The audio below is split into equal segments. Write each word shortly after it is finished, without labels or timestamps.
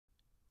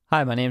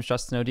Hi, my name is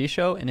Justin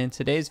Odisho, and in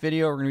today's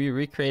video, we're going to be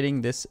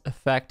recreating this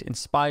effect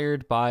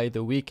inspired by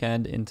the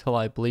Weeknd Until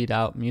I Bleed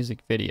Out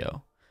music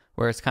video,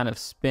 where it's kind of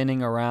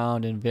spinning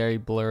around and very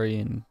blurry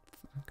and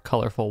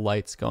colorful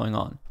lights going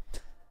on.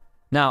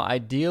 Now,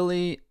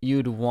 ideally,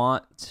 you'd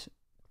want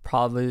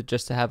probably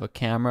just to have a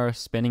camera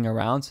spinning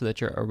around so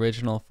that your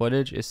original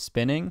footage is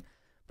spinning.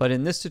 But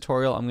in this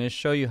tutorial, I'm going to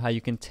show you how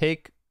you can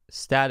take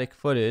static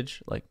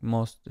footage, like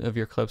most of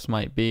your clips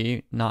might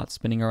be, not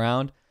spinning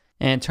around,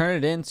 and turn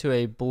it into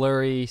a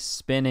blurry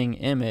spinning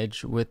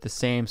image with the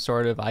same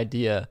sort of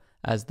idea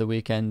as the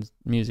Weeknd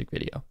music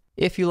video.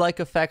 If you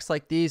like effects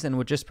like these and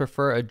would just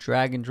prefer a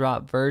drag and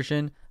drop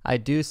version, I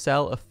do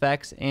sell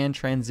effects and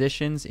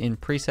transitions in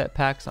preset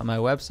packs on my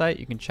website.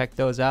 You can check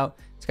those out.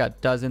 It's got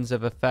dozens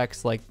of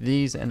effects like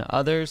these and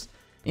others,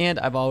 and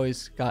I've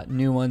always got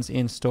new ones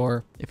in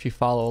store if you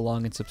follow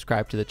along and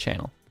subscribe to the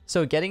channel.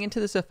 So getting into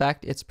this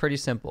effect, it's pretty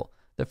simple.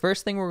 The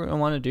first thing we're going to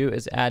want to do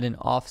is add an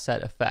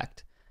offset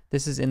effect.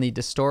 This is in the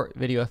Distort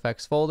Video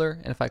Effects folder,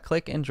 and if I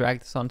click and drag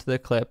this onto the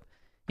clip,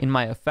 in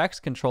my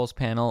Effects Controls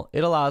panel,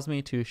 it allows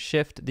me to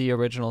shift the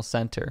original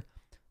center.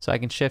 So I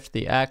can shift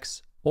the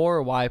X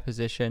or Y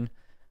position,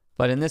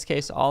 but in this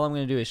case, all I'm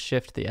going to do is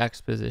shift the X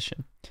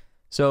position.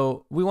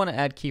 So we want to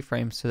add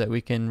keyframes so that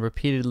we can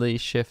repeatedly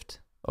shift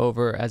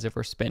over as if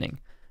we're spinning.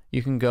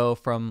 You can go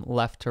from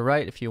left to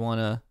right if you want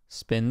to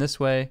spin this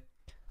way,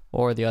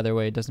 or the other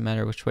way. It doesn't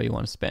matter which way you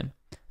want to spin.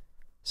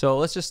 So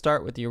let's just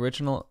start with the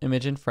original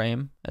image in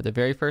frame. At the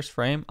very first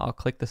frame, I'll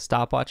click the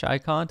stopwatch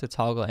icon to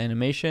toggle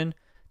animation.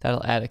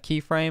 That'll add a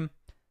keyframe,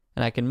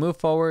 and I can move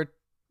forward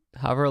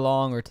however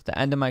long or to the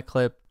end of my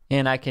clip,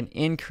 and I can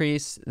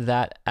increase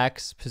that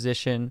X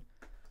position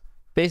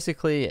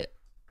basically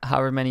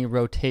however many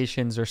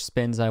rotations or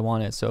spins I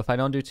want it. So if I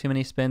don't do too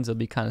many spins, it'll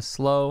be kind of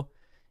slow.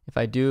 If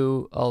I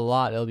do a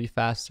lot, it'll be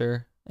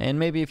faster. And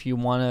maybe if you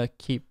want to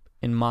keep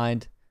in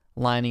mind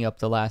lining up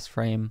the last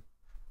frame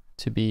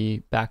to be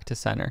back to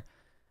center.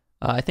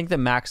 I think the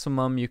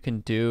maximum you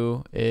can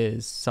do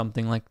is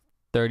something like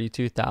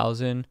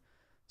 32,000.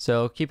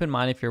 So keep in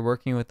mind, if you're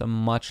working with a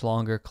much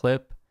longer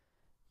clip,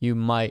 you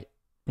might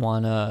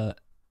want to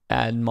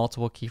add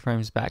multiple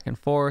keyframes back and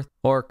forth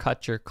or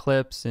cut your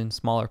clips in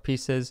smaller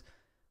pieces.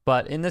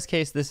 But in this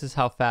case, this is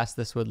how fast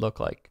this would look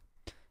like.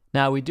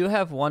 Now, we do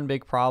have one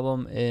big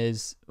problem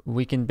is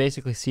we can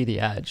basically see the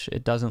edge.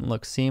 It doesn't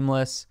look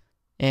seamless.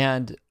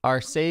 And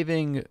our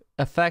saving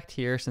effect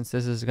here, since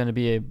this is going to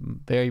be a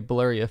very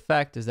blurry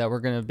effect, is that we're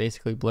going to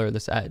basically blur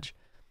this edge.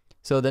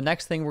 So the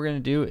next thing we're going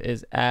to do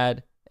is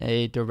add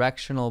a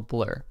directional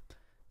blur.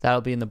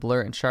 That'll be in the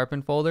blur and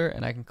sharpen folder,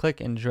 and I can click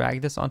and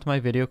drag this onto my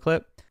video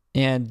clip.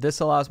 And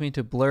this allows me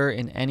to blur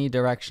in any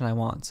direction I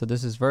want. So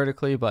this is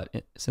vertically,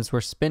 but since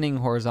we're spinning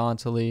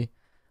horizontally,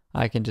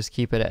 I can just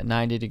keep it at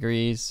 90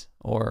 degrees,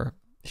 or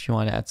if you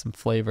want to add some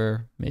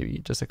flavor, maybe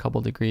just a couple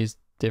degrees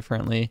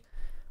differently.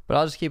 But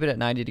I'll just keep it at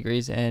 90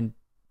 degrees, and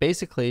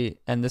basically,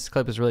 and this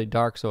clip is really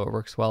dark, so it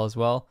works well as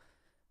well,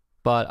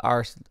 but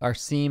our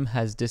seam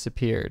has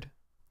disappeared.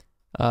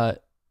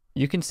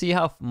 You can see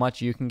how much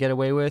you can get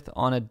away with.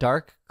 On a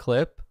dark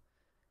clip,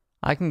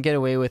 I can get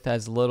away with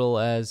as little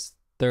as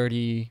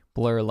 30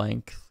 blur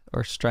length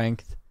or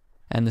strength,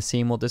 and the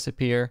seam will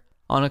disappear.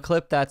 On a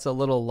clip that's a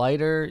little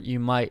lighter, you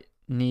might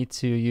need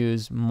to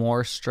use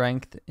more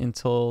strength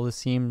until the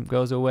seam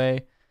goes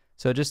away.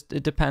 So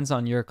it depends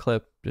on your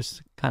clip.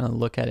 Just kind of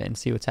look at it and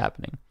see what's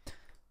happening.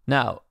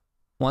 Now,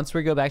 once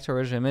we go back to our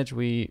original image,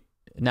 we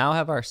now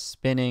have our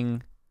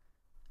spinning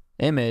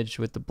image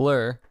with the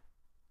blur.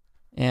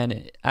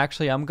 And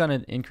actually, I'm going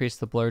to increase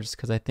the blur just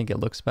because I think it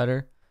looks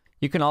better.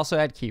 You can also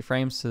add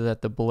keyframes so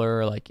that the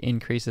blur like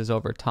increases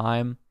over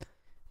time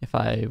if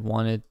I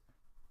wanted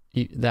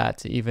that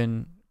to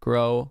even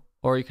grow.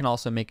 Or you can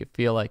also make it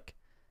feel like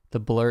the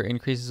blur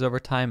increases over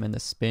time and the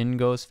spin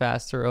goes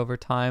faster over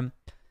time.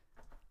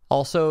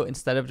 Also,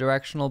 instead of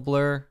directional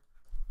blur,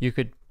 you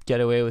could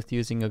get away with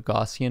using a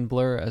Gaussian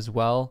blur as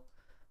well.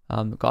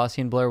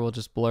 Gaussian blur will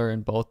just blur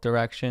in both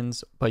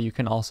directions, but you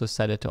can also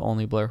set it to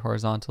only blur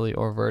horizontally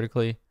or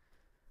vertically.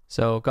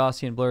 So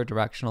Gaussian blur,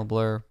 directional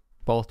blur,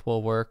 both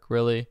will work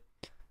really.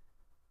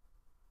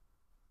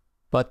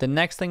 But the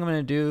next thing I'm going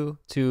to do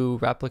to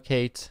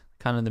replicate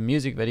kind of the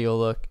music video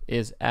look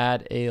is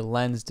add a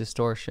lens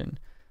distortion.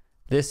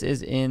 This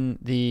is in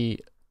the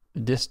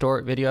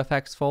Distort Video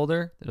Effects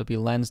folder. It'll be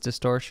Lens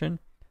Distortion.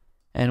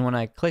 And when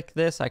I click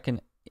this, I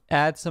can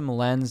add some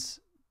lens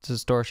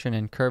distortion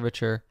and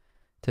curvature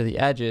to the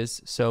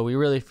edges, so we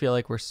really feel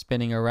like we're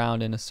spinning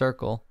around in a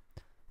circle.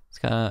 It's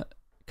kind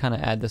of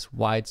add this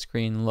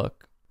widescreen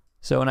look.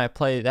 So when I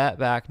play that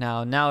back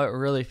now it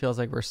really feels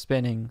like we're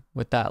spinning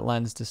with that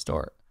lens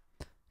distort.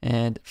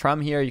 And from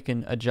here you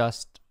can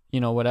adjust,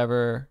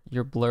 whatever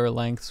your blur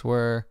lengths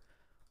were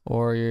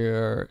or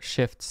your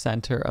shift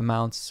center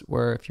amounts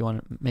were, if you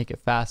want to make it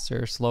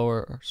faster,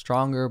 slower, or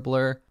stronger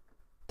blur.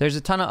 There's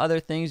a ton of other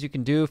things you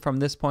can do from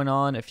this point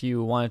on if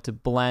you wanted to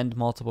blend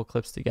multiple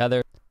clips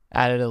together.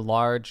 Added a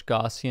large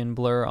Gaussian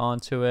blur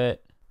onto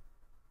it,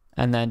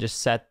 and then just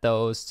set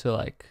those to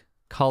like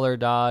color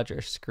dodge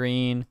or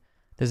screen.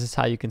 This is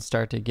how you can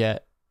start to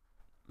get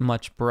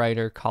much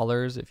brighter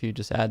colors if you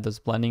just add those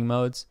blending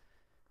modes.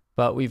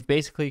 But we've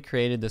basically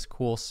created this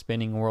cool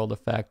spinning world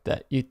effect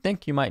that you'd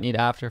think you might need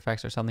After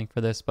Effects or something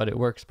for this, but it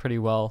works pretty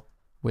well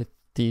with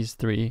these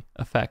 3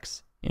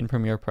 effects in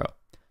Premiere Pro.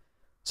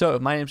 So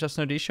my name is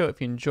Justin Odisho. If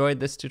you enjoyed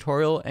this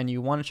tutorial and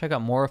you want to check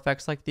out more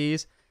effects like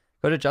these,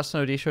 go to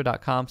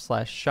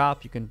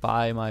justinodisho.com/shop. You can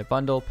buy my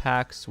bundle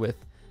packs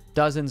with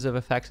dozens of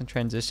effects and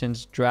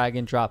transitions, drag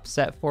and drop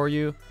set for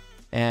you.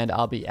 And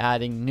I'll be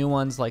adding new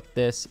ones like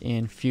this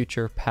in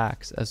future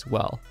packs as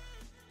well.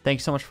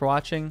 Thanks so much for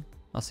watching.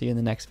 I'll see you in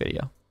the next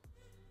video.